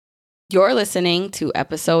You're listening to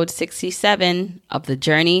episode 67 of the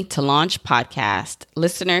Journey to Launch podcast,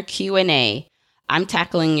 listener Q&A. I'm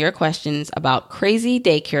tackling your questions about crazy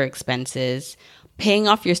daycare expenses, paying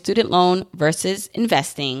off your student loan versus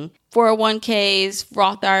investing, 401ks,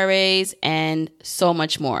 Roth IRAs, and so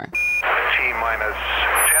much more. T-minus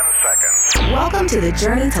 10 seconds. Welcome to the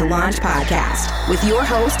Journey to Launch podcast with your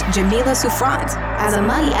host, Jamila Souffrant. As a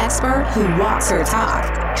money expert who walks her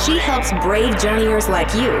talk, she helps brave journeyers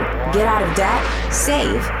like you get out of debt,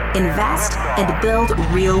 save, invest, and build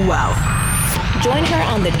real wealth. Join her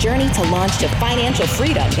on the journey to launch to financial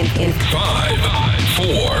freedom in 5, 4,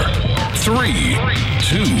 3,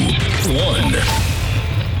 2, 1.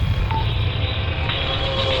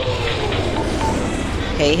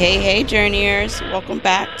 Hey, journeyers. Welcome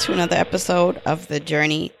back to another episode of the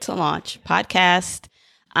Journey to Launch podcast.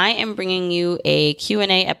 I am bringing you a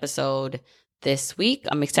Q&A episode this week.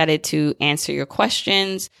 I'm excited to answer your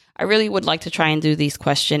questions. I really would like to try and do these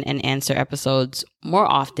question and answer episodes more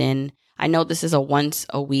often. I know this is a once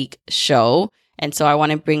a week show, and so I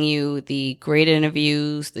want to bring you the great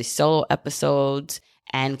interviews, the solo episodes,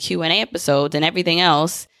 and Q&A episodes, and everything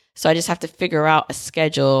else. So I just have to figure out a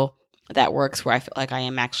schedule that works where I feel like I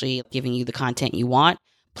am actually giving you the content you want.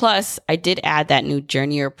 Plus, I did add that new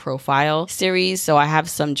Journeyer Profile series, so I have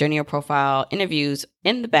some Journeyer Profile interviews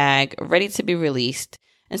in the bag, ready to be released.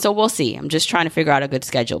 And so we'll see. I'm just trying to figure out a good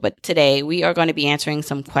schedule. But today, we are going to be answering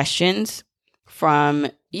some questions from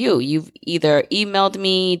you. You've either emailed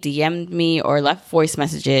me, DM'd me, or left voice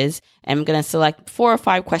messages. And I'm going to select 4 or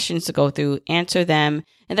 5 questions to go through, answer them.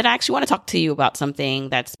 And then I actually want to talk to you about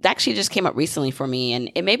something that actually just came up recently for me. And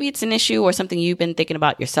maybe it's an issue or something you've been thinking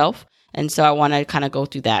about yourself. And so I want to kind of go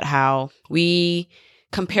through that, how we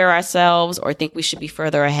compare ourselves or think we should be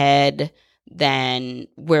further ahead than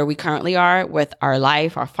where we currently are with our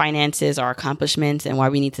life, our finances, our accomplishments, and why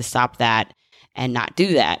we need to stop that and not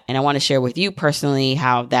do that. And I want to share with you personally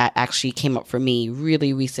how that actually came up for me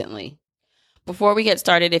really recently. Before we get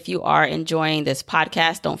started, if you are enjoying this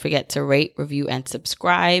podcast, don't forget to rate, review, and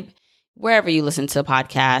subscribe wherever you listen to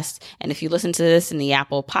podcasts. And if you listen to this in the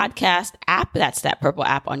Apple Podcast app, that's that purple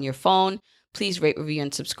app on your phone, please rate, review,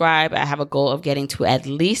 and subscribe. I have a goal of getting to at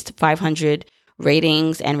least 500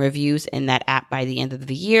 ratings and reviews in that app by the end of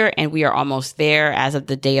the year. And we are almost there. As of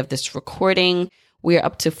the day of this recording, we are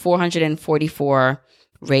up to 444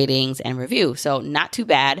 ratings and reviews. So not too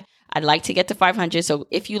bad. I'd like to get to 500. So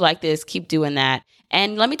if you like this, keep doing that.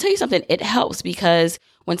 And let me tell you something, it helps because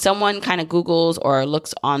when someone kind of Googles or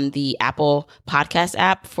looks on the Apple Podcast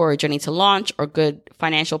app for Journey to Launch or Good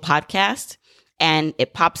Financial Podcast, and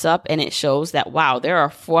it pops up and it shows that, wow, there are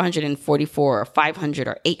 444 or 500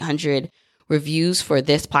 or 800 reviews for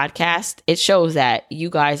this podcast, it shows that you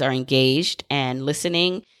guys are engaged and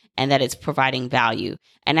listening and that it's providing value.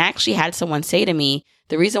 And I actually had someone say to me,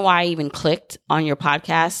 the reason why I even clicked on your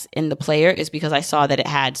podcast in the player is because I saw that it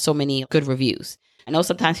had so many good reviews. I know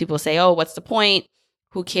sometimes people say, oh, what's the point?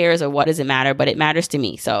 Who cares or what does it matter? But it matters to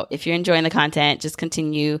me. So if you're enjoying the content, just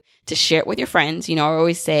continue to share it with your friends. You know, I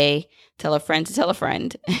always say, tell a friend to tell a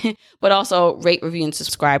friend, but also rate, review, and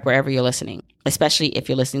subscribe wherever you're listening, especially if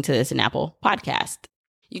you're listening to this in Apple Podcast.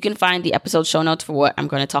 You can find the episode show notes for what I'm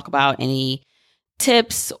going to talk about, any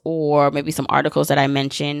tips or maybe some articles that I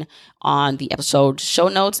mention on the episode show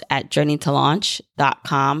notes at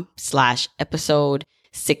journeytolaunch.com/episode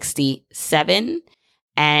 67.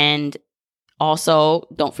 And also,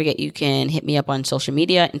 don't forget you can hit me up on social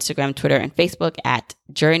media, Instagram, Twitter, and Facebook at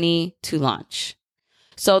Journey to Launch.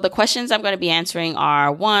 So the questions I'm going to be answering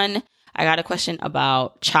are, 1, I got a question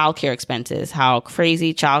about childcare expenses, how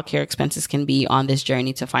crazy childcare expenses can be on this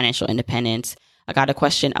journey to financial independence. I got a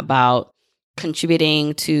question about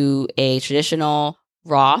contributing to a traditional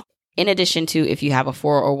Roth, in addition to if you have a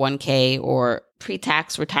 401k or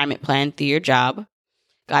pre-tax retirement plan through your job.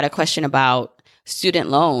 Got a question about student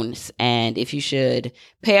loans and if you should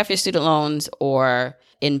pay off your student loans or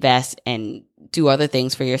invest and do other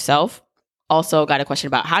things for yourself. Also got a question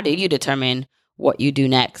about how do you determine what you do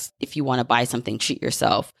next if you want to buy something, treat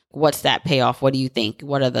yourself. What's that payoff? What do you think?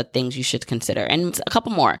 What are the things you should consider? And a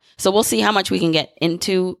couple more. So we'll see how much we can get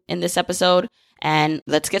into in this episode. And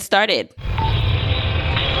let's get started.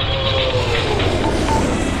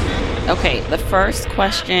 Okay, the first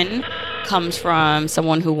question comes from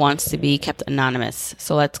someone who wants to be kept anonymous.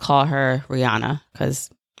 So let's call her Rihanna because,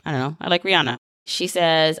 I don't know, I like Rihanna. She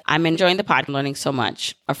says, I'm enjoying the podcast, learning so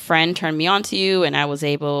much. A friend turned me on to you and I was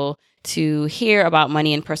able to hear about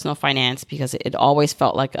money and personal finance because it always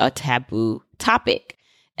felt like a taboo topic,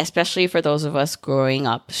 especially for those of us growing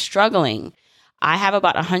up struggling. I have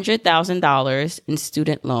about $100,000 in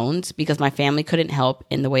student loans because my family couldn't help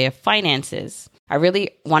in the way of finances. I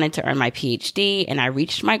really wanted to earn my PhD and I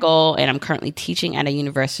reached my goal, and I'm currently teaching at a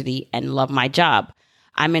university and love my job.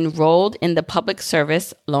 I'm enrolled in the Public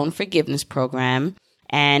Service Loan Forgiveness Program,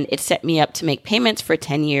 and it set me up to make payments for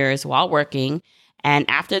 10 years while working. And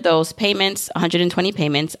after those payments, 120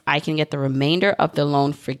 payments, I can get the remainder of the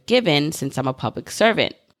loan forgiven since I'm a public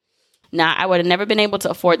servant. Now, I would have never been able to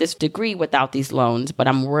afford this degree without these loans, but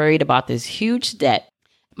I'm worried about this huge debt.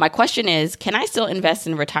 My question is, can I still invest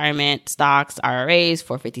in retirement, stocks, IRAs,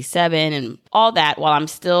 457, and all that while I'm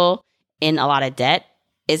still in a lot of debt?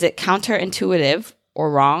 Is it counterintuitive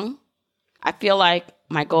or wrong? I feel like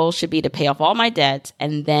my goal should be to pay off all my debts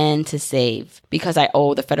and then to save because I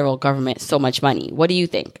owe the federal government so much money. What do you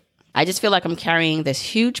think? I just feel like I'm carrying this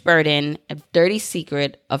huge burden, a dirty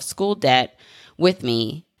secret of school debt with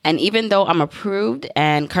me. And even though I'm approved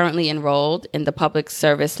and currently enrolled in the Public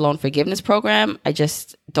Service Loan Forgiveness Program, I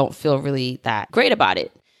just don't feel really that great about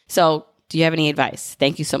it. So do you have any advice?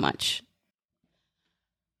 Thank you so much.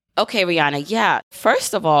 Okay, Rihanna. Yeah.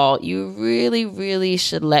 First of all, you really, really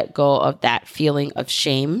should let go of that feeling of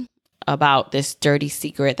shame about this dirty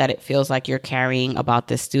secret that it feels like you're carrying about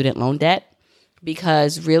this student loan debt,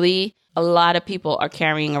 because really, a lot of people are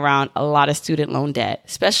carrying around a lot of student loan debt,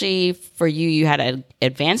 especially for you. You had an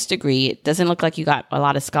advanced degree. It doesn't look like you got a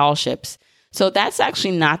lot of scholarships. So that's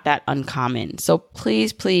actually not that uncommon. So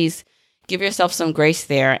please, please give yourself some grace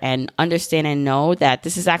there and understand and know that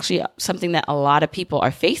this is actually something that a lot of people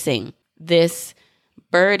are facing. This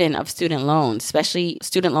burden of student loans, especially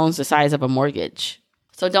student loans the size of a mortgage.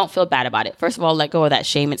 So don't feel bad about it. First of all, let go of that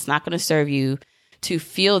shame. It's not going to serve you to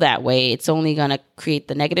feel that way. It's only going to create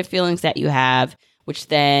the negative feelings that you have, which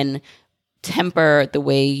then temper the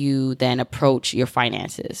way you then approach your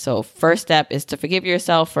finances. So first step is to forgive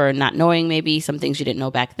yourself for not knowing maybe some things you didn't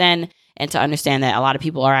know back then, and to understand that a lot of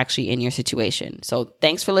people are actually in your situation. So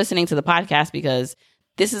thanks for listening to the podcast, because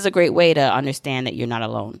this is a great way to understand that you're not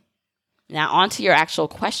alone. Now on to your actual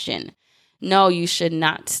question. No, you should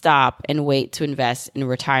not stop and wait to invest in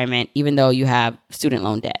retirement, even though you have student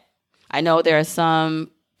loan debt. I know there are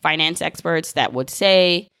some finance experts that would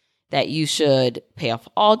say that you should pay off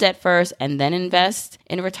all debt first and then invest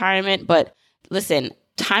in retirement. But listen,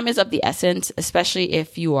 time is of the essence, especially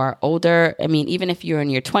if you are older. I mean, even if you're in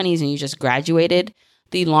your 20s and you just graduated,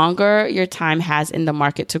 the longer your time has in the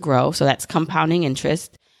market to grow, so that's compounding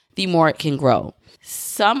interest, the more it can grow.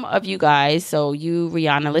 Some of you guys, so you,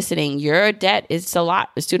 Rihanna, listening, your debt is a lot.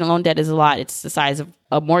 The student loan debt is a lot. It's the size of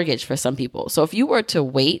a mortgage for some people. So if you were to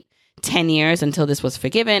wait 10 years until this was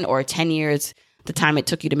forgiven, or 10 years, the time it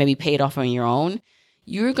took you to maybe pay it off on your own,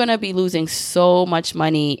 you're going to be losing so much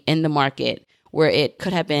money in the market where it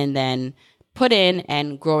could have been then put in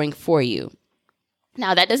and growing for you.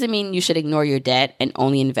 Now, that doesn't mean you should ignore your debt and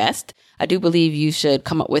only invest. I do believe you should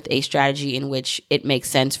come up with a strategy in which it makes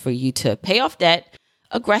sense for you to pay off debt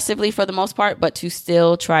aggressively for the most part, but to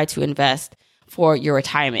still try to invest for your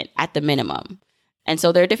retirement at the minimum. And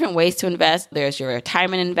so there are different ways to invest. There's your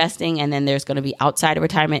retirement investing, and then there's going to be outside of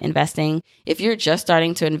retirement investing. If you're just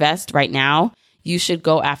starting to invest right now, you should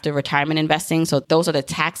go after retirement investing. So those are the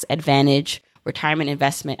tax advantage retirement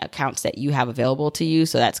investment accounts that you have available to you.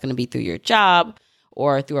 So that's going to be through your job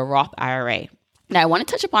or through a Roth IRA. Now, I want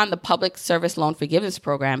to touch upon the Public Service Loan Forgiveness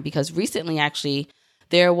Program, because recently, actually,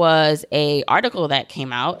 there was an article that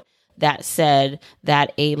came out that said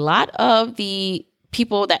that a lot of the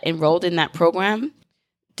people that enrolled in that program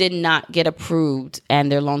did not get approved and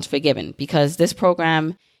their loans forgiven, because this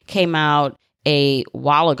program came out a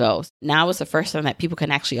while ago. Now is the first time that people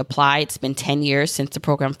can actually apply. It's been 10 years since the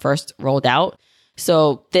program first rolled out.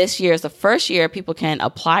 So this year is the first year people can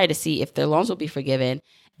apply to see if their loans will be forgiven.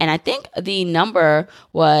 And I think the number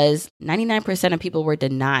was 99% of people were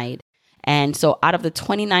denied. And so out of the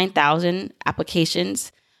 29,000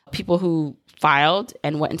 applications, people who filed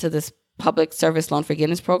and went into this Public Service Loan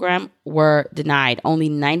Forgiveness Program were denied. Only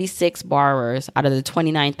 96 borrowers out of the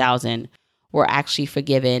 29,000 were actually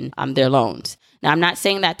forgiven their loans. Now, I'm not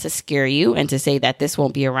saying that to scare you and to say that this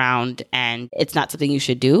won't be around and it's not something you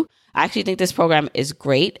should do. I actually think this program is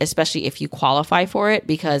great, especially if you qualify for it,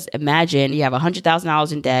 because imagine you have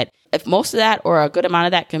 $100,000 in debt. If most of that or a good amount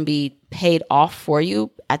of that can be paid off for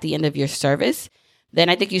you at the end of your service, then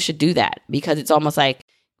I think you should do that, because it's almost like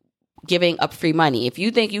giving up free money. If you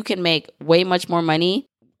think you can make way much more money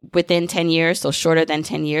within 10 years, so shorter than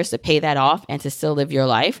 10 years to pay that off and to still live your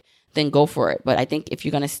life, then go for it. But I think if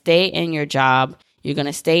you're going to stay in your job, you're going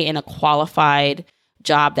to stay in a qualified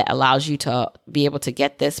job that allows you to be able to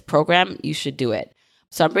get this program, you should do it.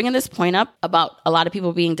 So I'm bringing this point up about a lot of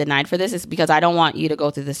people being denied for this is because I don't want you to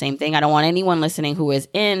go through the same thing. I don't want anyone listening who is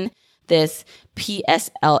in this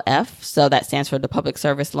PSLF, so that stands for the Public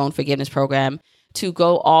Service Loan Forgiveness Program, to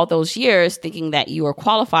go all those years thinking that you were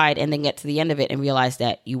qualified and then get to the end of it and realize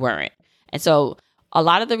that you weren't. And so a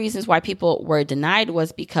lot of the reasons why people were denied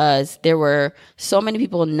was because there were so many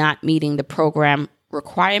people not meeting the program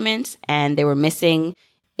requirements and they were missing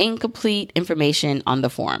incomplete information on the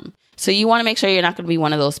form. So you want to make sure you're not going to be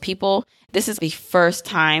one of those people. This is the first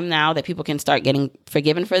time now that people can start getting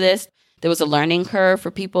forgiven for this. There was a learning curve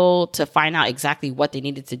for people to find out exactly what they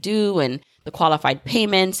needed to do and the qualified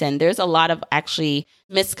payments. And there's a lot of actually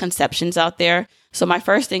misconceptions out there. So my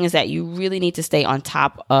first thing is that you really need to stay on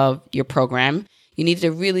top of your program. You need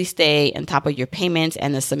to really stay on top of your payments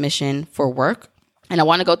and the submission for work. And I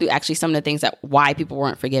want to go through actually some of the things that why people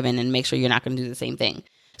weren't forgiven and make sure you're not going to do the same thing.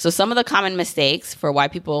 So some of the common mistakes for why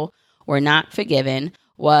people were not forgiven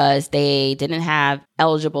was they didn't have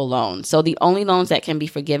eligible loans. So the only loans that can be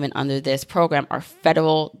forgiven under this program are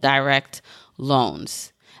federal direct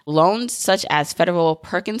loans. Loans such as federal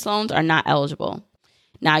Perkins loans are not eligible.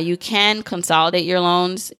 Now, you can consolidate your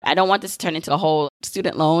loans. I don't want this to turn into a whole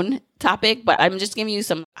student loan topic, but I'm just giving you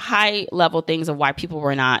some high level things of why people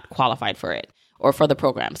were not qualified for it or for the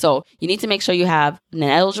program. So you need to make sure you have an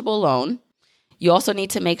eligible loan. You also need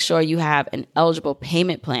to make sure you have an eligible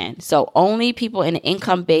payment plan. So only people in an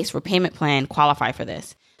income-based repayment plan qualify for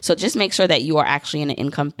this. So just make sure that you are actually in an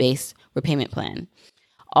income-based repayment plan.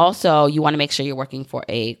 Also, you want to make sure you're working for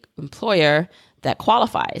an employer that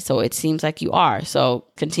qualifies. So it seems like you are. So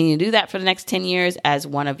continue to do that for the next 10 years as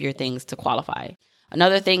one of your things to qualify.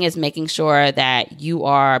 Another thing is making sure that you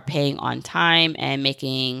are paying on time and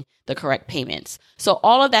making the correct payments. So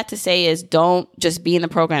all of that to say is don't just be in the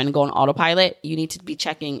program and go on autopilot. You need to be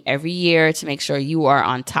checking every year to make sure you are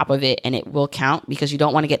on top of it and it will count because you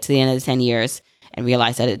don't want to get to the end of the 10 years and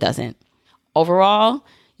realize that it doesn't. Overall,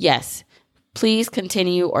 yes, please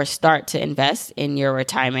continue or start to invest in your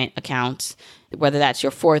retirement accounts, whether that's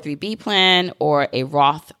your 403B plan or a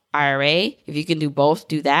Roth IRA. If you can do both,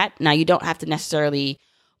 do that. Now, you don't have to necessarily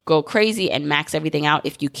go crazy and max everything out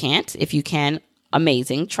if you can't. If you can,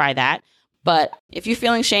 amazing, try that. But if you're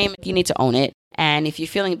feeling shame, you need to own it. And if you're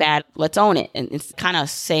feeling bad, let's own it. And it's kind of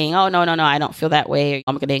saying, oh, no, I don't feel that way.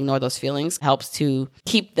 I'm going to ignore those feelings. Helps to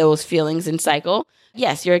keep those feelings in cycle.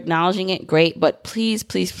 Yes, you're acknowledging it. Great. But please,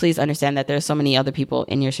 please, please understand that there are so many other people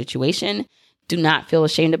in your situation. Do not feel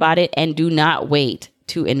ashamed about it. And do not wait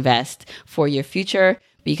to invest for your future.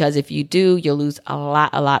 Because if you do, you'll lose a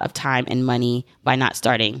lot of time and money by not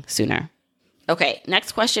starting sooner. Okay,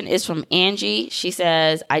 next question is from Angie. She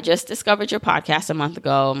says, I just discovered your podcast a month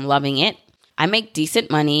ago. I'm loving it. I make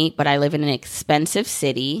decent money, but I live in an expensive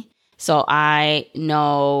city. So I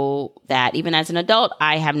know that even as an adult,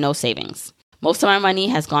 I have no savings. Most of my money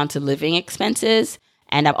has gone to living expenses.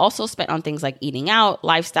 And I've also spent on things like eating out,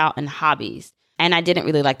 lifestyle, and hobbies. And I didn't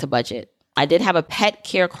really like to budget. I did have a pet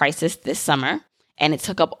care crisis this summer. And it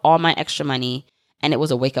took up all my extra money, and it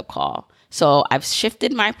was a wake-up call. So I've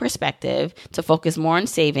shifted my perspective to focus more on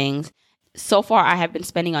savings. So far, I have been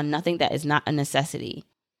spending on nothing that is not a necessity.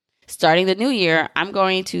 Starting the new year, I'm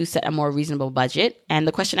going to set a more reasonable budget. And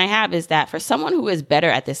the question I have is that for someone who is better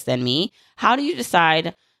at this than me, how do you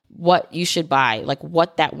decide what you should buy, like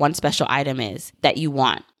what that one special item is that you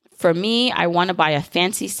want? For me, I want to buy a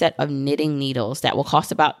fancy set of knitting needles that will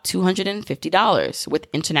cost about $250 with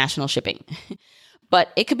international shipping.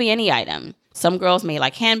 But it could be any item. Some girls may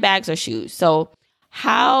like handbags or shoes. So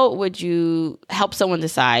how would you help someone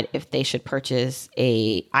decide if they should purchase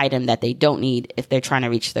an item that they don't need if they're trying to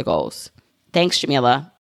reach their goals? Thanks,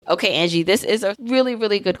 Jamila. Okay, Angie, this is a really,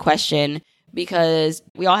 really good question because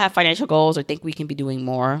we all have financial goals or think we can be doing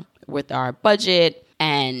more with our budget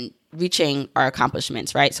and reaching our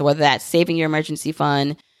accomplishments, right? So whether that's saving your emergency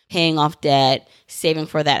fund, paying off debt, saving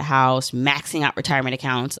for that house, maxing out retirement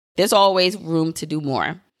accounts, there's always room to do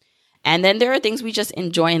more. And then there are things we just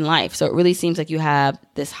enjoy in life. So it really seems like you have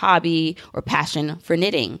this hobby or passion for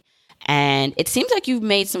knitting. And it seems like you've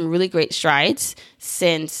made some really great strides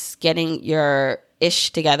since getting your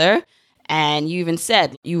ish together. And you even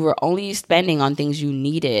said you were only spending on things you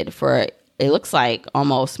needed for, it looks like,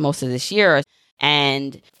 almost most of this year.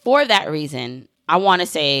 And for that reason, I want to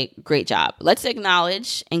say, great job. Let's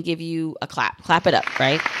acknowledge and give you a clap. Clap it up,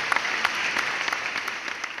 right?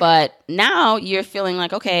 But now you're feeling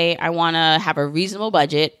like, okay, I want to have a reasonable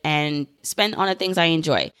budget and spend on the things I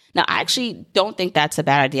enjoy. Now, I actually don't think that's a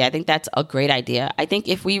bad idea. I think that's a great idea. I think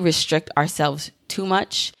if we restrict ourselves too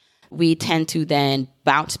much, we tend to then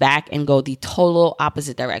bounce back and go the total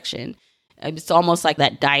opposite direction. It's almost like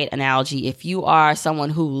that diet analogy. If you are someone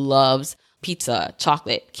who loves pizza,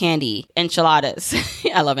 chocolate, candy, enchiladas,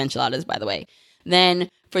 I love enchiladas, by the way, then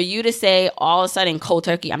for you to say all of a sudden cold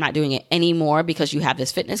turkey, I'm not doing it anymore because you have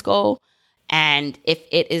this fitness goal. And if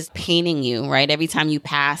it is paining you, right, every time you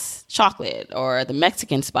pass chocolate or the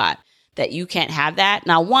Mexican spot, that you can't have that.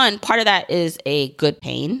 Now, one part of that is a good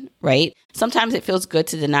pain, right? Sometimes it feels good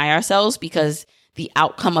to deny ourselves because the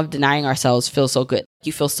outcome of denying ourselves feels so good.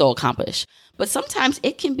 You feel so accomplished. But sometimes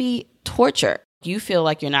it can be torture. You feel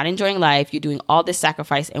like you're not enjoying life. You're doing all this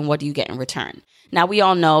sacrifice. And what do you get in return? Now, we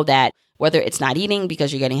all know that whether it's not eating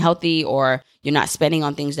because you're getting healthy or you're not spending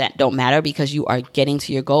on things that don't matter because you are getting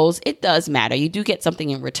to your goals, it does matter. You do get something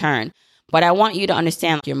in return. But I want you to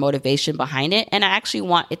understand your motivation behind it. And I actually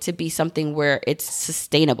want it to be something where it's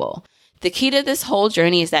sustainable. The key to this whole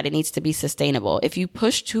journey is that it needs to be sustainable. If you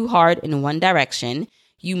push too hard in one direction,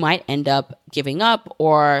 you might end up giving up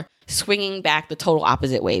or swinging back the total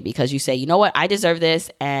opposite way because you say, you know what, I deserve this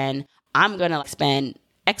and I'm going to spend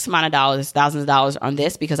X amount of dollars, thousands of dollars on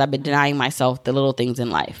this because I've been denying myself the little things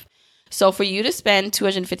in life. So for you to spend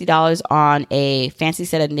 $250 on a fancy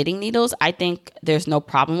set of knitting needles, I think there's no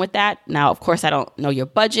problem with that. Now, of course, I don't know your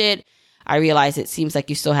budget. I realize it seems like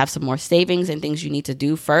you still have some more savings and things you need to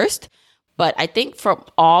do first. But I think from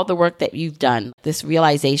all the work that you've done, this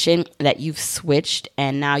realization that you've switched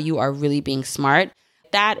and now you are really being smart,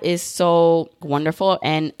 that is so wonderful.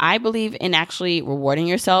 And I believe in actually rewarding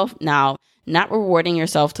yourself. Now, not rewarding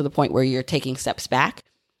yourself to the point where you're taking steps back,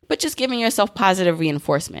 but just giving yourself positive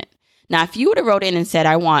reinforcement. Now, if you would have wrote in and said,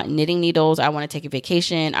 I want knitting needles, I want to take a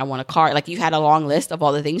vacation, I want a car, like you had a long list of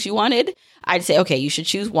all the things you wanted, I'd say, okay, you should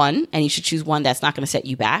choose one and you should choose one that's not going to set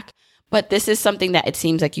you back. But this is something that it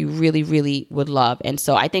seems like you really, really would love. And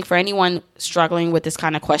so I think for anyone struggling with this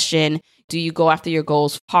kind of question, do you go after your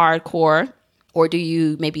goals hardcore or do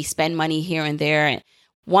you maybe spend money here and there?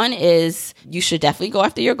 One is you should definitely go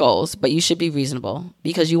after your goals, but you should be reasonable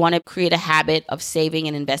because you want to create a habit of saving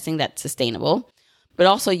and investing that's sustainable. But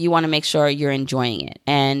also you want to make sure you're enjoying it.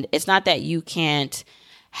 And it's not that you can't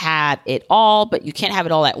have it all, but you can't have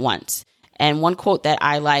it all at once. And one quote that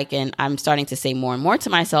I like, and I'm starting to say more and more to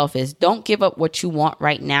myself, is don't give up what you want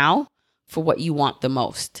right now for what you want the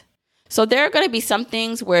most. So there are going to be some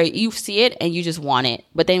things where you see it and you just want it.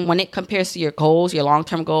 But then when it compares to your goals, your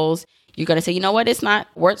long-term goals, you're going to say, you know what, it's not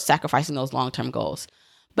worth sacrificing those long-term goals.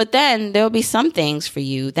 But then there'll be some things for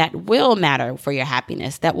you that will matter for your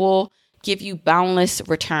happiness, that will give you boundless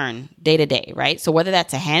return day to day, right? So whether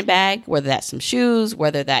that's a handbag, whether that's some shoes,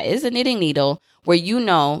 whether that is a knitting needle, where you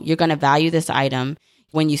know you're going to value this item,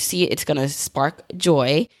 when you see it, it's going to spark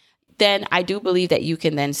joy, then I do believe that you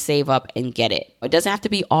can then save up and get it. It doesn't have to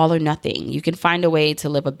be all or nothing. You can find a way to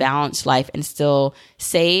live a balanced life and still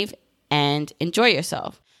save and enjoy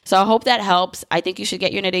yourself. So I hope that helps. I think you should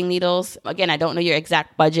get your knitting needles. Again, I don't know your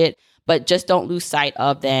exact budget, but just don't lose sight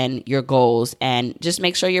of then your goals and just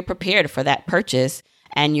make sure you're prepared for that purchase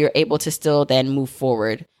and you're able to still then move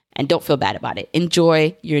forward and don't feel bad about it.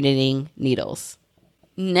 Enjoy your knitting needles.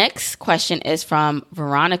 Next question is from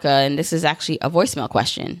Veronica, and this is actually a voicemail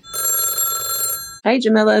question. Hi,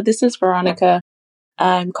 Jamila. This is Veronica.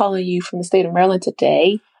 I'm calling you from the state of Maryland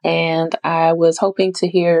today, and I was hoping to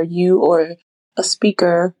hear you or a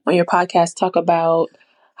speaker on your podcast talk about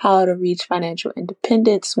how to reach financial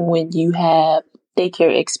independence when you have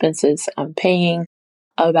daycare expenses. I'm paying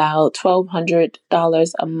about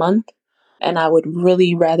 $1,200 a month, and I would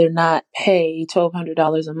really rather not pay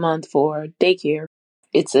 $1,200 a month for daycare.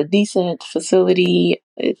 It's a decent facility.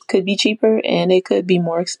 It could be cheaper and it could be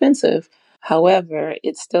more expensive. However,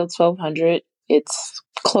 it's still $1,200. It's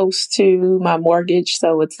close to my mortgage,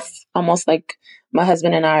 so it's almost like my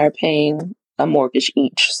husband and I are paying a mortgage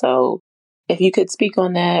each. So if you could speak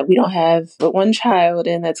on that, we don't have but one child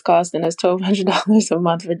and that's costing us $1,200 a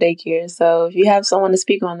month for daycare. So if you have someone to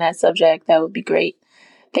speak on that subject, that would be great.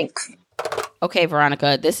 Thanks. Okay,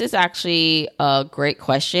 Veronica, this is actually a great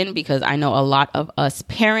question because I know a lot of us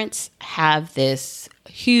parents have this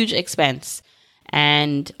huge expense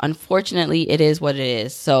and unfortunately it is what it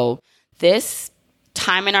is. So this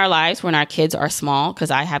time in our lives when our kids are small,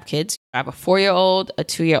 because I have kids, I have a 4-year-old, a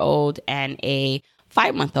 2-year-old, and a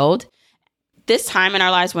 5-month-old. This time in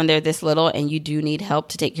our lives when they're this little and you do need help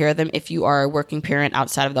to take care of them if you are a working parent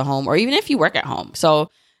outside of the home or even if you work at home.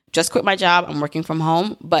 So just quit my job, I'm working from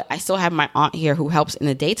home, but I still have my aunt here who helps in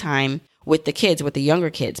the daytime with the kids, with the younger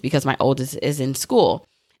kids, because my oldest is in school.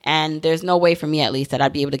 And there's no way for me, at least, that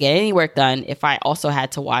I'd be able to get any work done if I also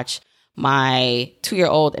had to watch my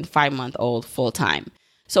 2-year-old and 5-month-old full time.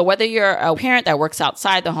 So whether you're a parent that works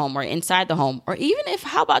outside the home or inside the home, or even if,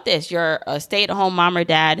 how about this, you're a stay-at-home mom or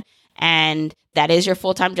dad And that is your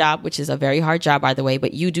full-time job, which is a very hard job, by the way,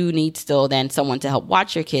 but you do need still then someone to help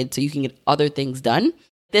watch your kids so you can get other things done.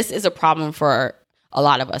 This is a problem for a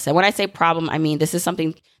lot of us. And when I say problem, I mean this is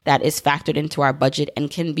something that is factored into our budget and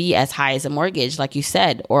can be as high as a mortgage, like you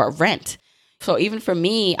said, or a rent. So even for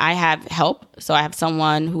me, I have help. So I have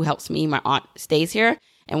someone who helps me. My aunt stays here,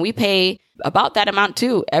 and we pay about that amount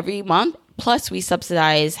too every month. Plus we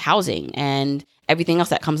subsidize housing and everything else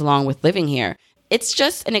that comes along with living here. It's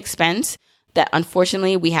just an expense that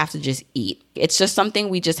unfortunately we have to just eat. It's just something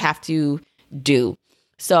we just have to do.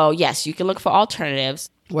 So yes, you can look for alternatives,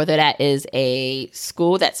 whether that is a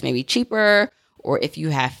school that's maybe cheaper, or if you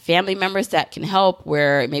have family members that can help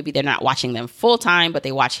where maybe they're not watching them full time, but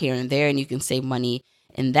they watch here and there and you can save money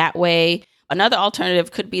in that way. Another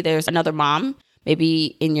alternative could be there's another mom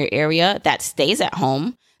maybe in your area that stays at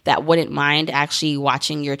home that wouldn't mind actually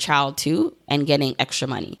watching your child too and getting extra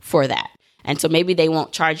money for that. And so maybe they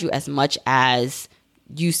won't charge you as much as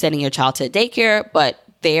you sending your child to daycare, but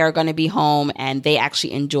they are going to be home and they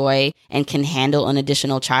actually enjoy and can handle an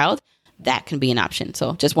additional child. That can be an option.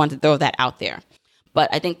 So just wanted to throw that out there. But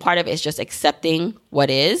I think part of it is just accepting what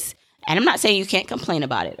is. And I'm not saying you can't complain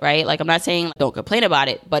about it, right? Like I'm not saying don't complain about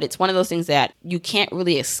it, but it's one of those things that you can't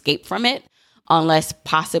really escape from it unless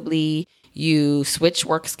possibly you switch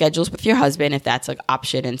work schedules with your husband, if that's an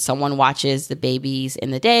option, and someone watches the babies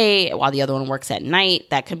in the day while the other one works at night.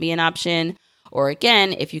 That could be an option. Or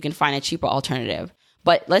again, if you can find a cheaper alternative.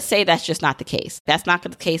 But let's say that's just not the case. That's not the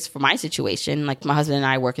case for my situation. Like my husband and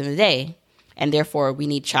I work in the day, and therefore we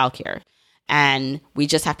need childcare, and we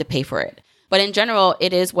just have to pay for it. But in general,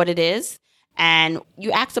 it is what it is. And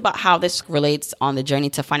you asked about how this relates on the journey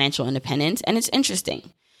to financial independence, and it's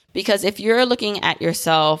interesting. Because if you're looking at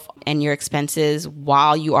yourself and your expenses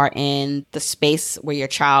while you are in the space where your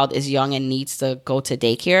child is young and needs to go to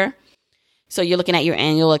daycare, so you're looking at your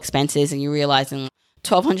annual expenses and you're realizing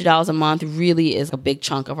 $1,200 a month really is a big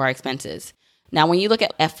chunk of our expenses. Now, when you look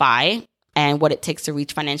at FI and what it takes to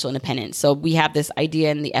reach financial independence, so we have this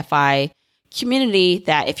idea in the FI community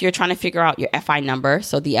that if you're trying to figure out your FI number,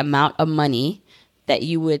 so the amount of money that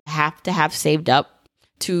you would have to have saved up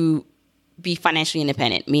to be financially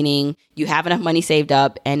independent, meaning you have enough money saved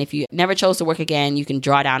up, and if you never chose to work again, you can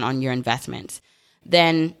draw down on your investments.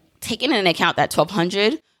 Then taking into account that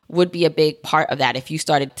 $1,200 would be a big part of that if you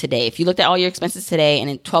started today. If you looked at all your expenses today and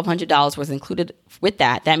 $1,200 was included with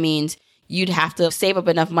that, that means you'd have to save up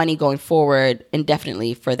enough money going forward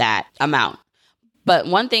indefinitely for that amount. But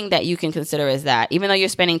one thing that you can consider is that even though you're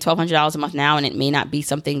spending $1,200 a month now, and it may not be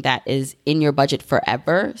something that is in your budget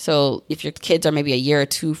forever. So if your kids are maybe a year or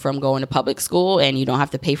two from going to public school and you don't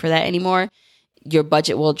have to pay for that anymore, your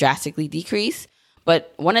budget will drastically decrease.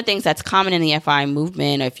 But one of the things that's common in the FI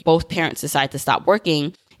movement, if both parents decide to stop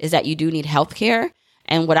working, is that you do need healthcare.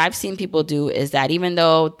 And what I've seen people do is that even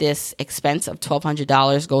though this expense of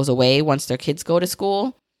 $1,200 goes away once their kids go to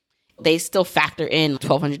school, they still factor in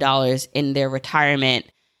 $1,200 in their retirement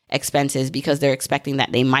expenses because they're expecting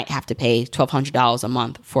that they might have to pay $1,200 a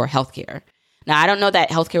month for healthcare. Now, I don't know that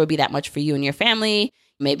healthcare would be that much for you and your family.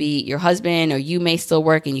 Maybe your husband or you may still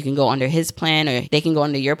work and you can go under his plan, or they can go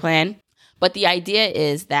under your plan. But the idea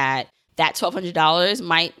is that $1,200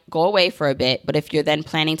 might go away for a bit. But if you're then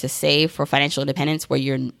planning to save for financial independence where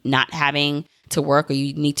you're not having to work or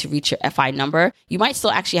you need to reach your FI number, you might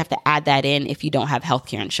still actually have to add that in if you don't have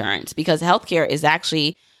healthcare insurance, because healthcare is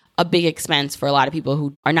actually a big expense for a lot of people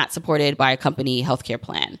who are not supported by a company healthcare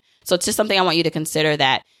plan. So it's just something I want you to consider,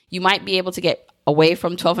 that you might be able to get away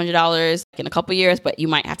from $1,200 in a couple years, but you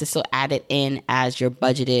might have to still add it in as your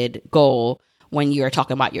budgeted goal when you're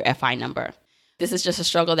talking about your FI number. This is just a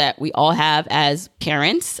struggle that we all have as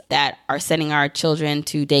parents that are sending our children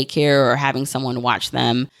to daycare or having someone watch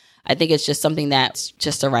them. I think it's just something that's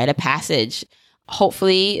just a rite of passage.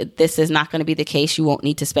 Hopefully, this is not going to be the case. You won't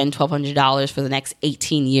need to spend $1,200 for the next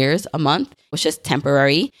 18 years a month. It's just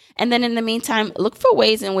temporary. And then in the meantime, look for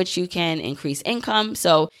ways in which you can increase income.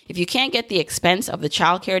 So if you can't get the expense of the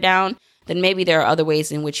childcare down, then maybe there are other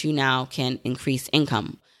ways in which you now can increase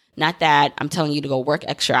income. Not that I'm telling you to go work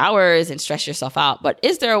extra hours and stress yourself out, but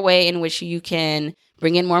is there a way in which you can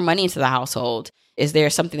bring in more money into the household? Is there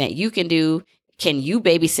something that you can do? Can you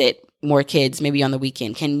babysit more kids maybe on the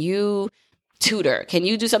weekend? Can you tutor? Can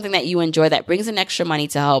you do something that you enjoy that brings in extra money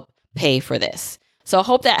to help pay for this? So I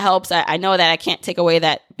hope that helps. I know that I can't take away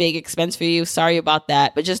that big expense for you. Sorry about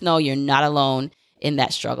that. But just know you're not alone in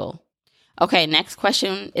that struggle. Okay, next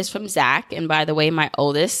question is from Zach. And by the way, my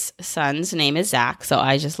oldest son's name is Zach. So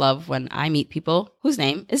I just love when I meet people whose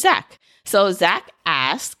name is Zach. So Zach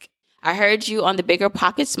asked, I heard you on the Bigger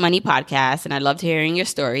Pockets Money podcast, and I loved hearing your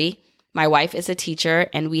story. My wife is a teacher,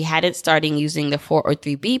 and we hadn't started using the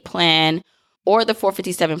 403B plan or the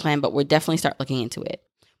 457 plan, but we're definitely start looking into it.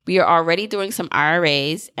 We are already doing some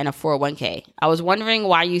IRAs and a 401k. I was wondering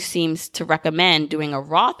why you seems to recommend doing a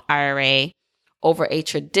Roth IRA over a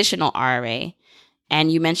traditional IRA.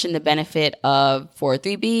 And you mentioned the benefit of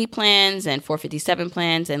 403B plans and 457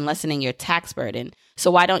 plans and lessening your tax burden. So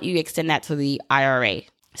why don't you extend that to the IRA?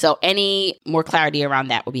 So any more clarity around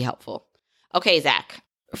that would be helpful. Okay, Zach.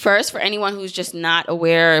 First, for anyone who's just not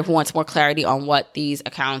aware, who wants more clarity on what these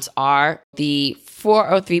accounts are, the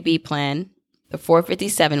 403B plan, the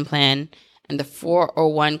 457 plan, and the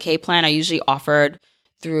 401k plan are usually offered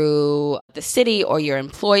through the city or your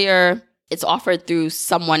employer. It's offered through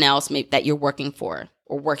someone else that you're working for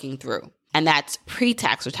or working through. And that's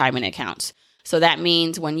pre-tax retirement accounts. So that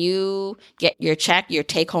means when you get your check, your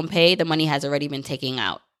take-home pay, the money has already been taken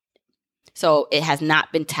out. So it has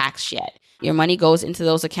not been taxed yet. Your money goes into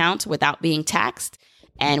those accounts without being taxed.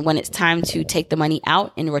 And when it's time to take the money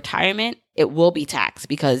out in retirement, it will be taxed,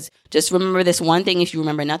 because just remember this one thing. If you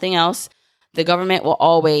remember nothing else, the government will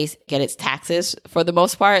always get its taxes for the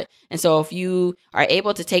most part. And so if you are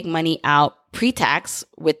able to take money out pre-tax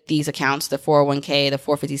with these accounts, the 401k, the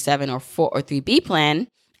 457 or 403B plan,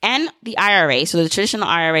 and the IRA, so the traditional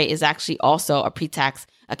IRA is actually also a pre-tax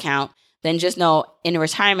account, then just know in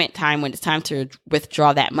retirement time, when it's time to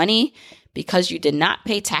withdraw that money, because you did not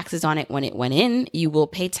pay taxes on it when it went in, you will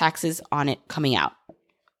pay taxes on it coming out.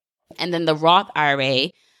 And then the Roth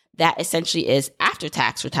IRA, that essentially is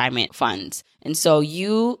after-tax retirement funds. And so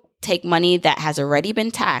you take money that has already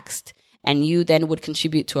been taxed, and you then would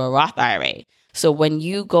contribute to a Roth IRA. So when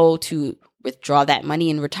you go to withdraw that money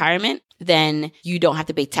in retirement, then you don't have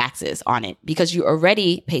to pay taxes on it, because you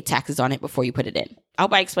already paid taxes on it before you put it in. I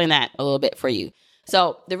hope I explained that a little bit for you.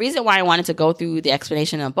 So the reason why I wanted to go through the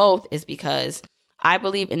explanation of both is because I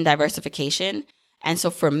believe in diversification. And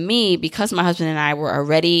so for me, because my husband and I were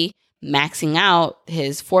already maxing out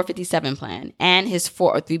his 457 plan and his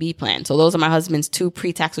 403B plan. So those are my husband's two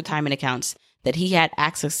pre-tax retirement accounts that he had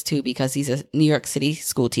access to because he's a New York City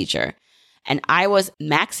school teacher. And I was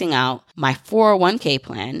maxing out my 401k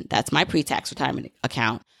plan. That's my pre-tax retirement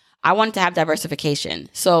account. I wanted to have diversification.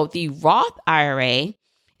 So the Roth IRA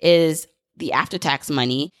is the after-tax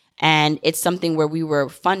money, and it's something where we were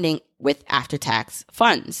funding with after-tax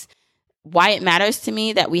funds. Why it matters to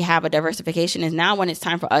me that we have a diversification is now when it's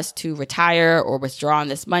time for us to retire or withdraw on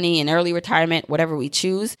this money in early retirement, whatever we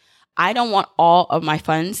choose, I don't want all of my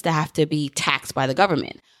funds to have to be taxed by the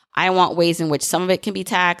government. I want ways in which some of it can be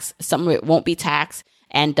taxed, some of it won't be taxed,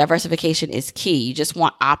 and diversification is key. You just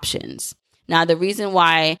want options. Now, the reason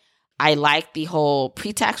why I like the whole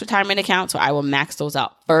pre-tax retirement account, so I will max those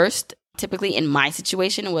out first, typically in my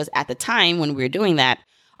situation was at the time when we were doing that,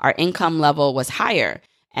 our income level was higher.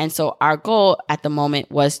 And so our goal at the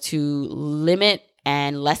moment was to limit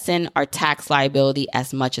and lessen our tax liability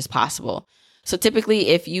as much as possible. So typically,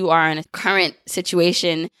 if you are in a current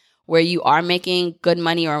situation where you are making good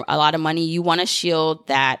money or a lot of money, you want to shield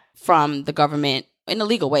that from the government in a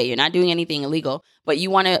legal way. You're not doing anything illegal, but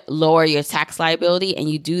you want to lower your tax liability, and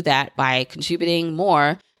you do that by contributing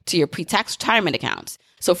more to your pre-tax retirement accounts.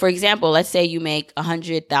 So for example, let's say you make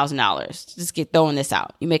 $100,000. Just get throwing this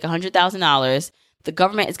out. You make $100,000. The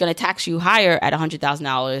government is going to tax you higher at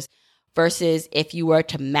 $100,000 versus if you were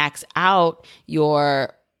to max out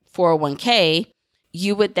your 401k,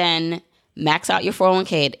 you would then max out your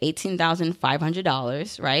 401k at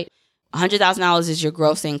 $18,500, right? $100,000 is your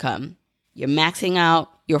gross income. You're maxing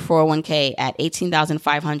out your 401k at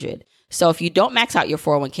 $18,500. So if you don't max out your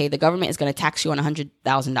 401k, the government is going to tax you on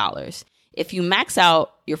 $100,000. If you max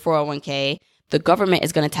out your 401k, the government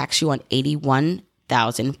is going to tax you on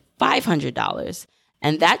 $81,500.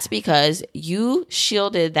 And that's because you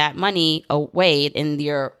shielded that money away in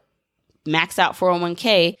your maxed out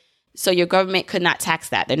 401k. So your government could not tax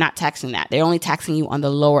that. They're not taxing that. They're only taxing you on the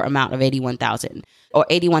lower amount of $81,000 or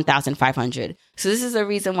 $81,500. So this is the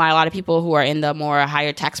reason why a lot of people who are in the more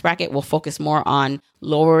higher tax bracket will focus more on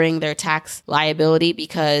lowering their tax liability,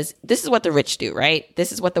 because this is what the rich do, right?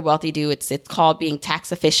 This is what the wealthy do. It's called being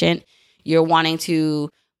tax efficient. You're wanting to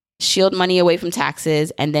shield money away from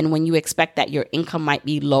taxes. And then when you expect that your income might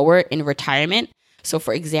be lower in retirement. So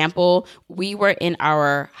for example, we were in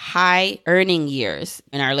our high earning years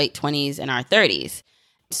in our late 20s and our 30s.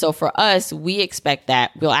 So for us, we expect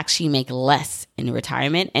that we'll actually make less in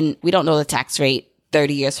retirement. And we don't know the tax rate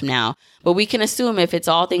 30 years from now, but we can assume if it's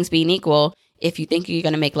all things being equal, if you think you're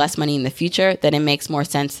going to make less money in the future, then it makes more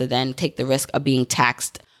sense to then take the risk of being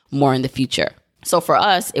taxed more in the future. So for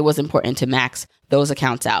us, it was important to max those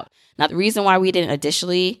accounts out. Now, the reason why we didn't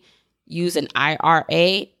additionally use an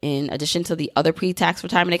IRA in addition to the other pre-tax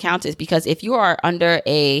retirement accounts is because if you are under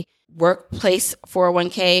a workplace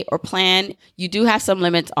 401k or plan, you do have some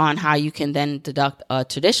limits on how you can then deduct a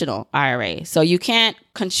traditional IRA. So you can't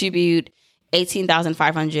contribute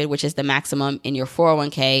 $18,500, which is the maximum in your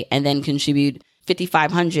 401k, and then contribute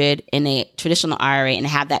 $5,500 in a traditional IRA and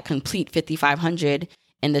have that complete $5,500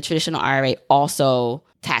 in the traditional IRA also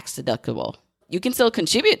tax deductible. You can still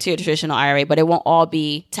contribute to your traditional IRA, but it won't all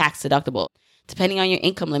be tax deductible. Depending on your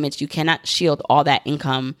income limits, you cannot shield all that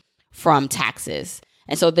income from taxes.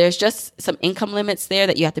 And so there's just some income limits there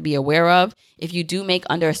that you have to be aware of. If you do make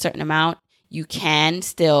under a certain amount, you can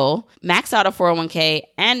still max out a 401k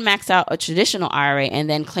and max out a traditional IRA and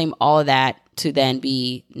then claim all of that to then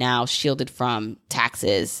be now shielded from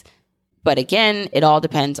taxes. But again, it all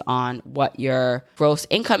depends on what your gross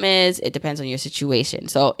income is. It depends on your situation.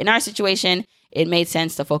 So in our situation, it made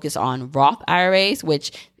sense to focus on Roth IRAs,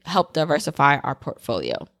 which help diversify our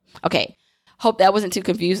portfolio. Okay, hope that wasn't too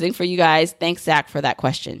confusing for you guys. Thanks, Zach, for that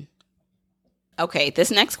question. Okay,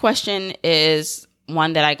 this next question is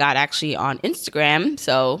one that I got actually on Instagram.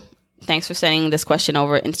 So thanks for sending this question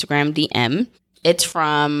over Instagram DM. It's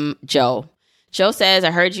from Joe. Joe says,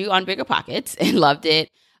 I heard you on Bigger Pockets and loved it.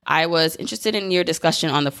 I was interested in your discussion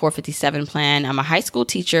on the 457 plan. I'm a high school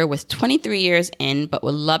teacher with 23 years in, but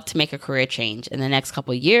would love to make a career change in the next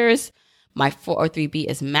couple of years. My 403B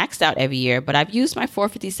is maxed out every year, but I've used my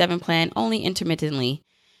 457 plan only intermittently.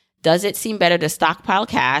 Does it seem better to stockpile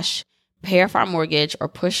cash, pay off our mortgage, or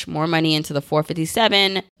push more money into the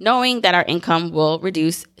 457, knowing that our income will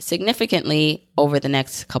reduce significantly over the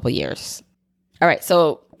next couple of years? All right,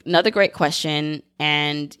 so another great question,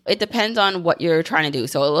 and it depends on what you're trying to do.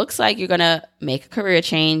 So it looks like you're going to make a career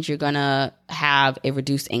change. You're going to have a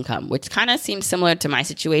reduced income, which kind of seems similar to my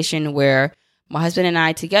situation where my husband and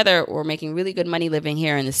I together were making really good money living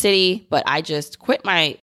here in the city, but I just quit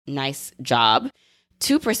my nice job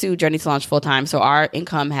to pursue Journey to Launch full-time. So our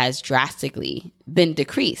income has drastically been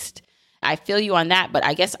decreased. I feel you on that, but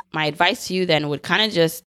I guess my advice to you then would kind of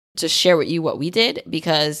just share with you what we did,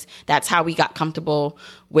 because that's how we got comfortable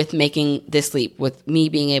with making this leap, with me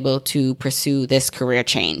being able to pursue this career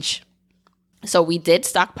change. So we did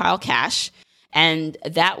stockpile cash, and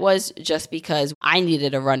that was just because I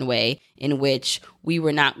needed a runway in which we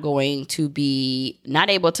were not going to be not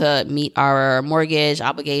able to meet our mortgage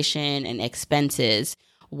obligation and expenses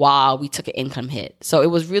while we took an income hit. So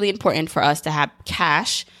it was really important for us to have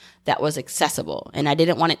cash that was accessible, and I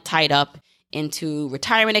didn't want it tied up into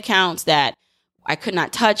retirement accounts that I could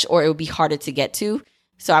not touch or it would be harder to get to.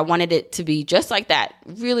 So I wanted it to be just like that,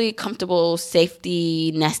 really comfortable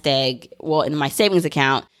safety nest egg, well, in my savings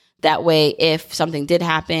account. That way, if something did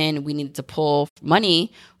happen, we needed to pull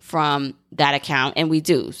money from that account, and we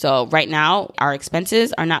do. So right now, our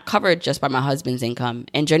expenses are not covered just by my husband's income,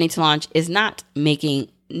 and Journey to Launch is not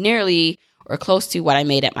making nearly or close to what I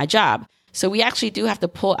made at my job. So we actually do have to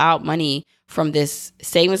pull out money from this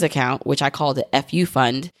savings account, which I call the FU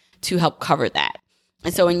fund, to help cover that.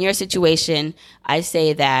 And so in your situation, I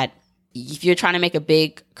say that if you're trying to make a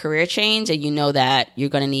big career change and you know that you're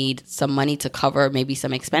going to need some money to cover maybe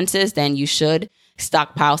some expenses, then you should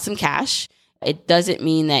stockpile some cash. It doesn't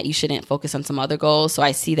mean that you shouldn't focus on some other goals. So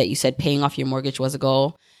I see that you said paying off your mortgage was a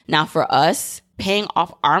goal. Now for us, paying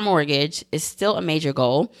off our mortgage is still a major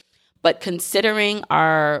goal, but considering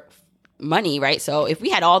our money, right? So if we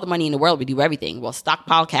had all the money in the world, we'd do everything. We'll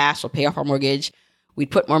stockpile cash, we'll pay off our mortgage.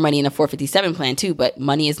 We'd put more money in a 457 plan too, but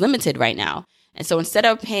money is limited right now. And so instead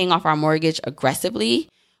of paying off our mortgage aggressively,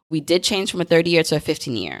 we did change from a 30-year to a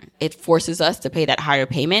 15-year. It forces us to pay that higher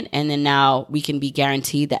payment. And then now we can be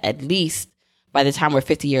guaranteed that at least by the time we're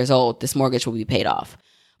 50 years old, this mortgage will be paid off.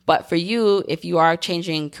 But for you, if you are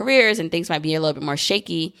changing careers and things might be a little bit more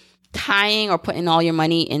shaky, tying or putting all your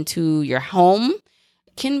money into your home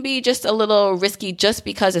can be just a little risky, just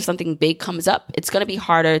because if something big comes up, it's going to be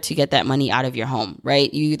harder to get that money out of your home,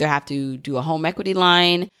 right? You either have to do a home equity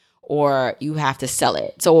line or you have to sell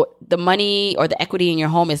it. So the money or the equity in your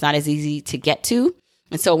home is not as easy to get to.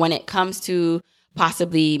 And so when it comes to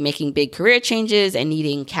possibly making big career changes and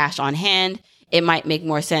needing cash on hand, it might make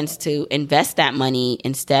more sense to invest that money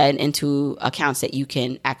instead into accounts that you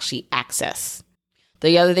can actually access.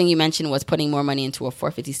 The other thing you mentioned was putting more money into a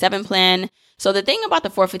 457 plan. So the thing about the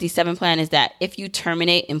 457 plan is that if you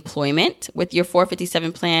terminate employment with your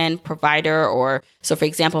 457 plan provider, or so for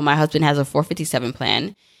example, my husband has a 457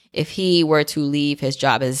 plan. If he were to leave his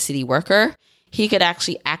job as a city worker, he could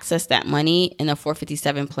actually access that money in a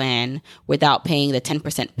 457 plan without paying the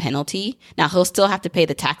 10% penalty. Now, he'll still have to pay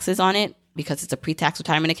the taxes on it because it's a pre-tax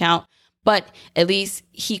retirement account, but at least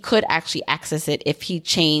he could actually access it if he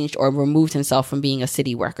changed or removed himself from being a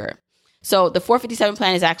city worker. So the 457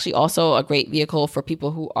 plan is actually also a great vehicle for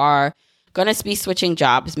people who are going to be switching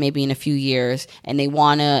jobs maybe in a few years, and they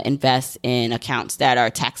want to invest in accounts that are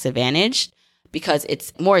tax advantaged because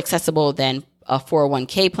it's more accessible than a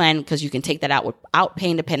 401k plan, because you can take that out without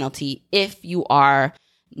paying the penalty if you are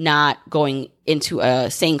not going into a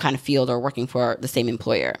same kind of field or working for the same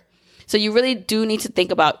employer. So you really do need to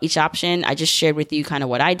think about each option. I just shared with you kind of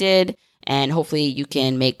what I did, and hopefully you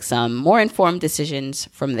can make some more informed decisions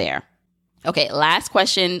from there. Okay, last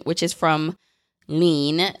question, which is from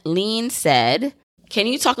Lean. Lean said, can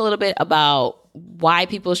you talk a little bit about why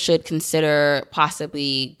people should consider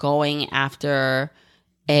possibly going after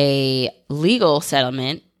a legal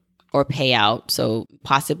settlement or payout? So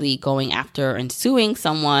possibly going after and suing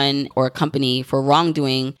someone or a company for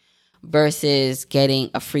wrongdoing versus getting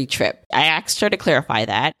a free trip. I asked her to clarify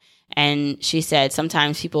that, and she said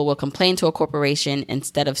sometimes people will complain to a corporation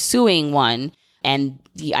instead of suing one, and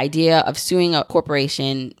the idea of suing a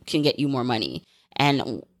corporation can get you more money.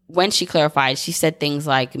 And when she clarified, she said things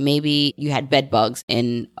like maybe you had bed bugs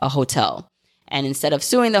in a hotel, and instead of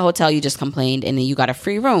suing the hotel, you just complained and then you got a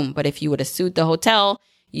free room. But if you would have sued the hotel,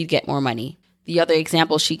 you'd get more money. The other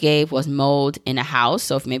example she gave was mold in a house.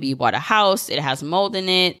 So if maybe you bought a house, it has mold in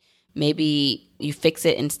it, maybe you fix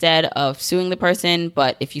it instead of suing the person,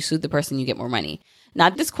 but if you sue the person, you get more money. Now,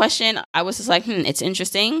 this question, I was just like, it's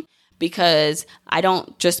interesting, because I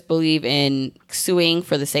don't just believe in suing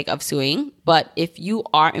for the sake of suing, but if you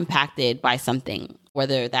are impacted by something,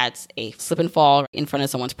 whether that's a slip and fall in front of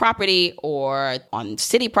someone's property or on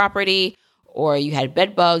city property, or you had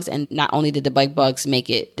bed bugs, and not only did the bed bugs make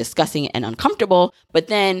it disgusting and uncomfortable, but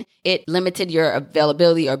then it limited your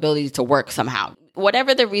availability or ability to work somehow.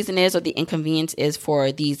 Whatever the reason is or the inconvenience is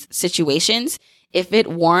for these situations, if it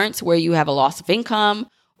warrants where you have a loss of income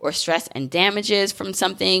or stress and damages from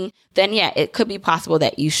something, then yeah, it could be possible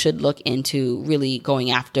that you should look into really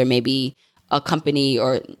going after maybe a company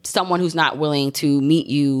or someone who's not willing to meet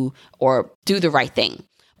you or do the right thing.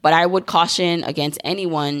 But I would caution against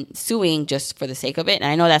anyone suing just for the sake of it.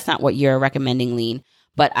 And I know that's not what you're recommending, Lean,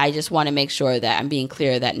 but I just want to make sure that I'm being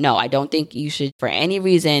clear that no, I don't think you should, for any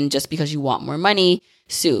reason, just because you want more money,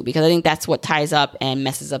 sue. Because I think that's what ties up and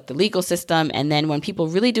messes up the legal system. And then when people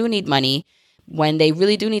really do need money, when they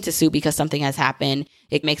really do need to sue because something has happened,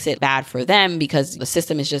 it makes it bad for them because the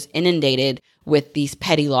system is just inundated with these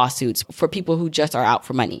petty lawsuits for people who just are out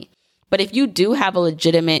for money. But if you do have a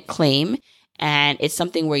legitimate claim and it's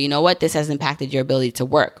something where, you know what, this has impacted your ability to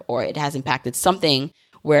work, or it has impacted something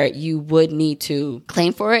where you would need to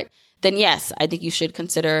claim for it, then yes, I think you should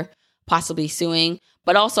consider possibly suing.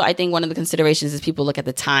 But also, I think one of the considerations is people look at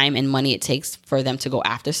the time and money it takes for them to go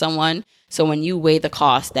after someone. So when you weigh the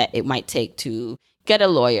cost that it might take to get a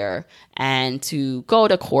lawyer and to go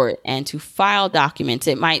to court and to file documents,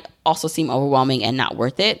 it might also seem overwhelming and not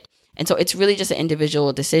worth it. And so it's really just an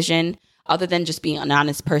individual decision. Other than just being an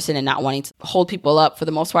honest person and not wanting to hold people up, for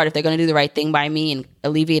the most part, if they're going to do the right thing by me and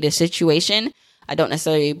alleviate a situation, I don't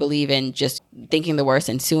necessarily believe in just thinking the worst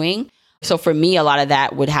and suing. So for me, a lot of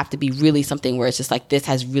that would have to be really something where it's just like, this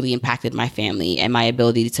has really impacted my family and my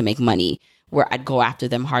ability to make money, where I'd go after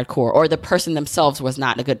them hardcore, or the person themselves was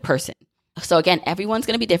not a good person. So again, everyone's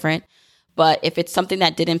going to be different. But if it's something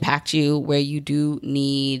that did impact you where you do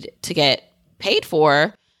need to get paid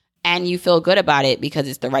for and you feel good about it because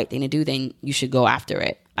it's the right thing to do, then you should go after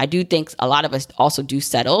it. I do think a lot of us also do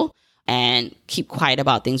settle and keep quiet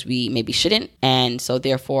about things we maybe shouldn't. And so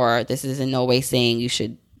therefore, this is in no way saying you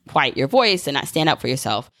should quiet your voice and not stand up for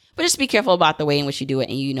yourself. But just be careful about the way in which you do it,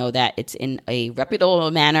 and you know that it's in a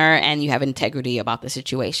reputable manner and you have integrity about the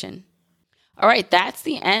situation. All right, that's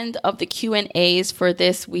the end of the Q&As for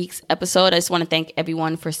this week's episode. I just want to thank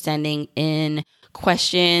everyone for sending in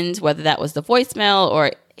questions, whether that was the voicemail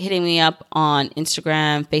or hitting me up on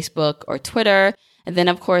Instagram, Facebook, or Twitter. And then,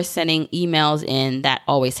 of course, sending emails in. That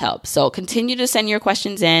always helps. So continue to send your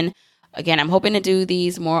questions in. Again, I'm hoping to do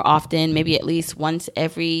these more often, maybe at least once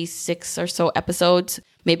every 6 or so episodes,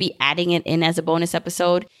 maybe adding it in as a bonus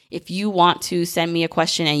episode. If you want to send me a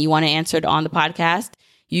question and you want to answer it on the podcast,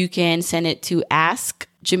 you can send it to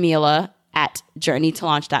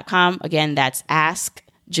askjamila@journeytolaunch.com. Again, that's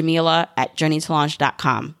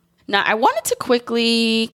askjamila@journeytolaunch.com. Now, I wanted to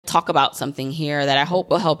quickly talk about something here that I hope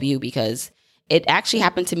will help you, because it actually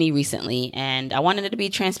happened to me recently, and I wanted to be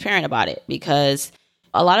transparent about it, because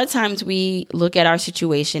a lot of times we look at our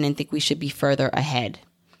situation and think we should be further ahead.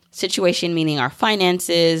 Situation meaning our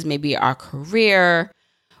finances, maybe our career,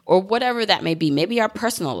 or whatever that may be, maybe our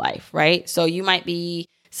personal life, right? So you might be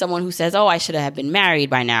someone who says, oh, I should have been married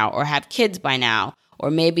by now or have kids by now, or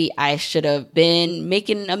maybe I should have been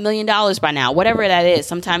making $1 million by now, whatever that is.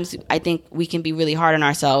 Sometimes I think we can be really hard on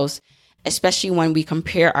ourselves, especially when we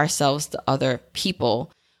compare ourselves to other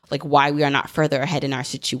people, like why we are not further ahead in our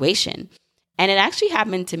situation. And it actually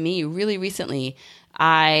happened to me really recently.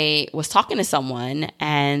 I was talking to someone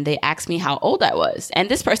and they asked me how old I was. And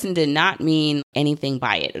this person did not mean anything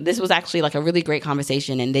by it. This was actually like a really great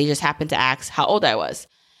conversation, and they just happened to ask how old I was.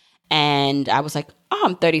 And I was like, oh,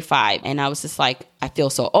 I'm 35. And I was just like, I feel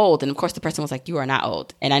so old. And of course, the person was like, you are not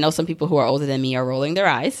old. And I know some people who are older than me are rolling their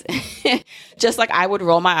eyes, just like I would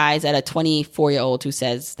roll my eyes at a 24-year-old who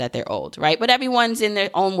says that they're old, right? But everyone's in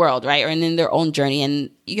their own world, right? Or in their own journey. And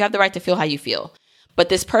you have the right to feel how you feel. But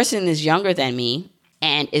this person is younger than me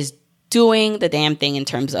and is doing the damn thing in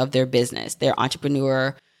terms of their business, their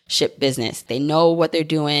entrepreneurship business. They know what they're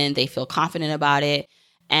doing. They feel confident about it.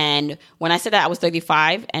 And when I said that I was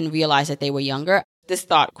 35 and realized that they were younger, this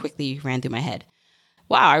thought quickly ran through my head.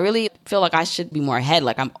 Wow, I really feel like I should be more ahead,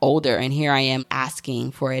 like I'm older, and here I am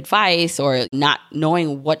asking for advice or not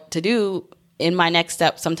knowing what to do in my next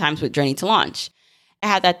step, sometimes with Journey to Launch. I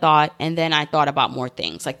had that thought, and then I thought about more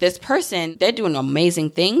things. Like this person, they're doing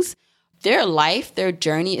amazing things. Their life, their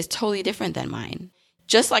journey is totally different than mine.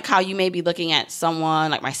 Just like how you may be looking at someone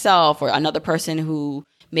like myself or another person who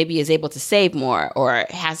maybe is able to save more or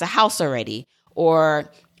has a house already or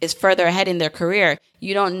is further ahead in their career,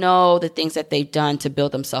 you don't know the things that they've done to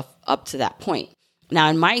build themselves up to that point. Now,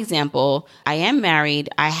 in my example, I am married.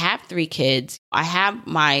 I have 3 kids. I have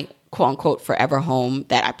my quote unquote forever home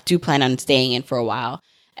that I do plan on staying in for a while.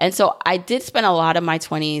 And so I did spend a lot of my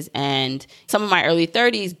 20s and some of my early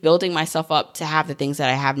 30s building myself up to have the things that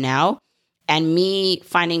I have now. And me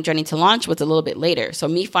finding Journey to Launch was a little bit later. So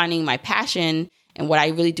me finding my passion and what I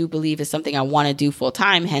really do believe is something I want to do full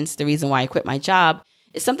time, hence the reason why I quit my job,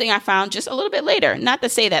 is something I found just a little bit later. Not to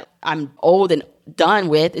say that I'm old and done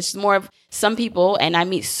with. It's more of some people, and I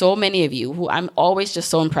meet so many of you who I'm always just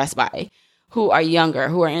so impressed by, who are younger,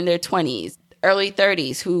 who are in their 20s, early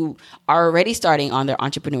 30s, who are already starting on their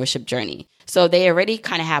entrepreneurship journey. So they already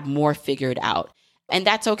kind of have more figured out. And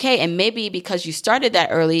that's okay. And maybe because you started that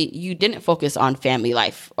early, you didn't focus on family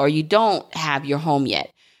life or you don't have your home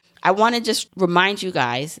yet. I want to just remind you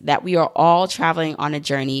guys that we are all traveling on a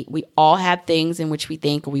journey. We all have things in which we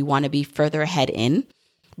think we want to be further ahead in,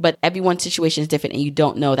 but everyone's situation is different and you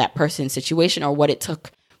don't know that person's situation or what it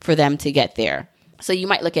took for them to get there. So you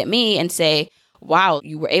might look at me and say, wow,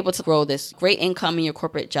 you were able to grow this great income in your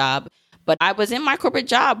corporate job, but I was in my corporate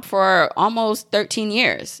job for almost 13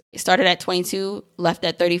 years. I started at 22, left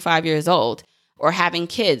at 35 years old, or having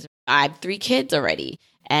kids. I have 3 kids already.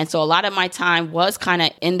 And so a lot of my time was kind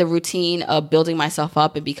of in the routine of building myself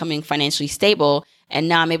up and becoming financially stable. And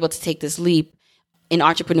now I'm able to take this leap in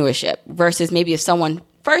entrepreneurship versus maybe if someone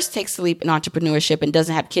first takes the leap in entrepreneurship and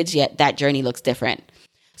doesn't have kids yet, that journey looks different.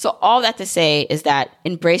 So all that to say is that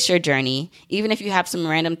embrace your journey. Even if you have some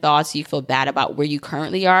random thoughts, you feel bad about where you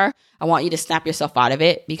currently are, I want you to snap yourself out of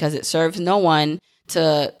it because it serves no one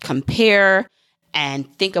to compare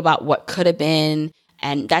and think about what could have been.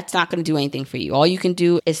 And that's not going to do anything for you. All you can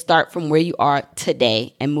do is start from where you are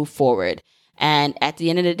today and move forward. And at the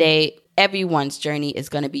end of the day, everyone's journey is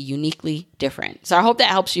going to be uniquely different. So I hope that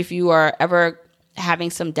helps you if you are ever having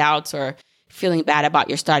some doubts or feeling bad about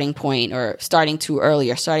your starting point or starting too early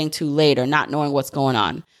or starting too late or not knowing what's going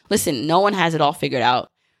on. Listen, no one has it all figured out.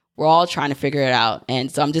 We're all trying to figure it out.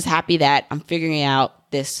 And so I'm just happy that I'm figuring out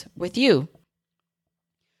this with you.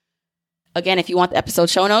 Again, if you want the episode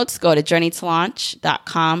show notes, go to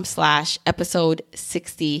journeytolaunch.com/episode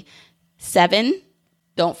 67.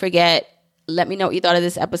 Don't forget, let me know what you thought of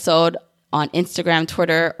this episode on Instagram,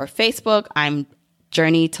 Twitter, or Facebook. I'm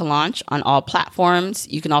Journey to Launch on all platforms.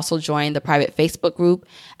 You can also join the private Facebook group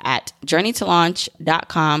at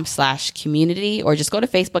journeytolaunch.com/community, or just go to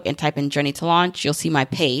Facebook and type in Journey to Launch. You'll see my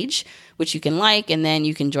page, which you can like, and then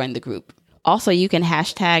you can join the group. Also, you can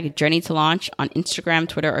hashtag Journey to Launch on Instagram,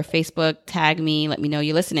 Twitter, or Facebook. Tag me. Let me know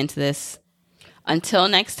you're listening to this. Until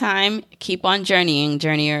next time, keep on journeying,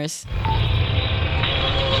 journeyers.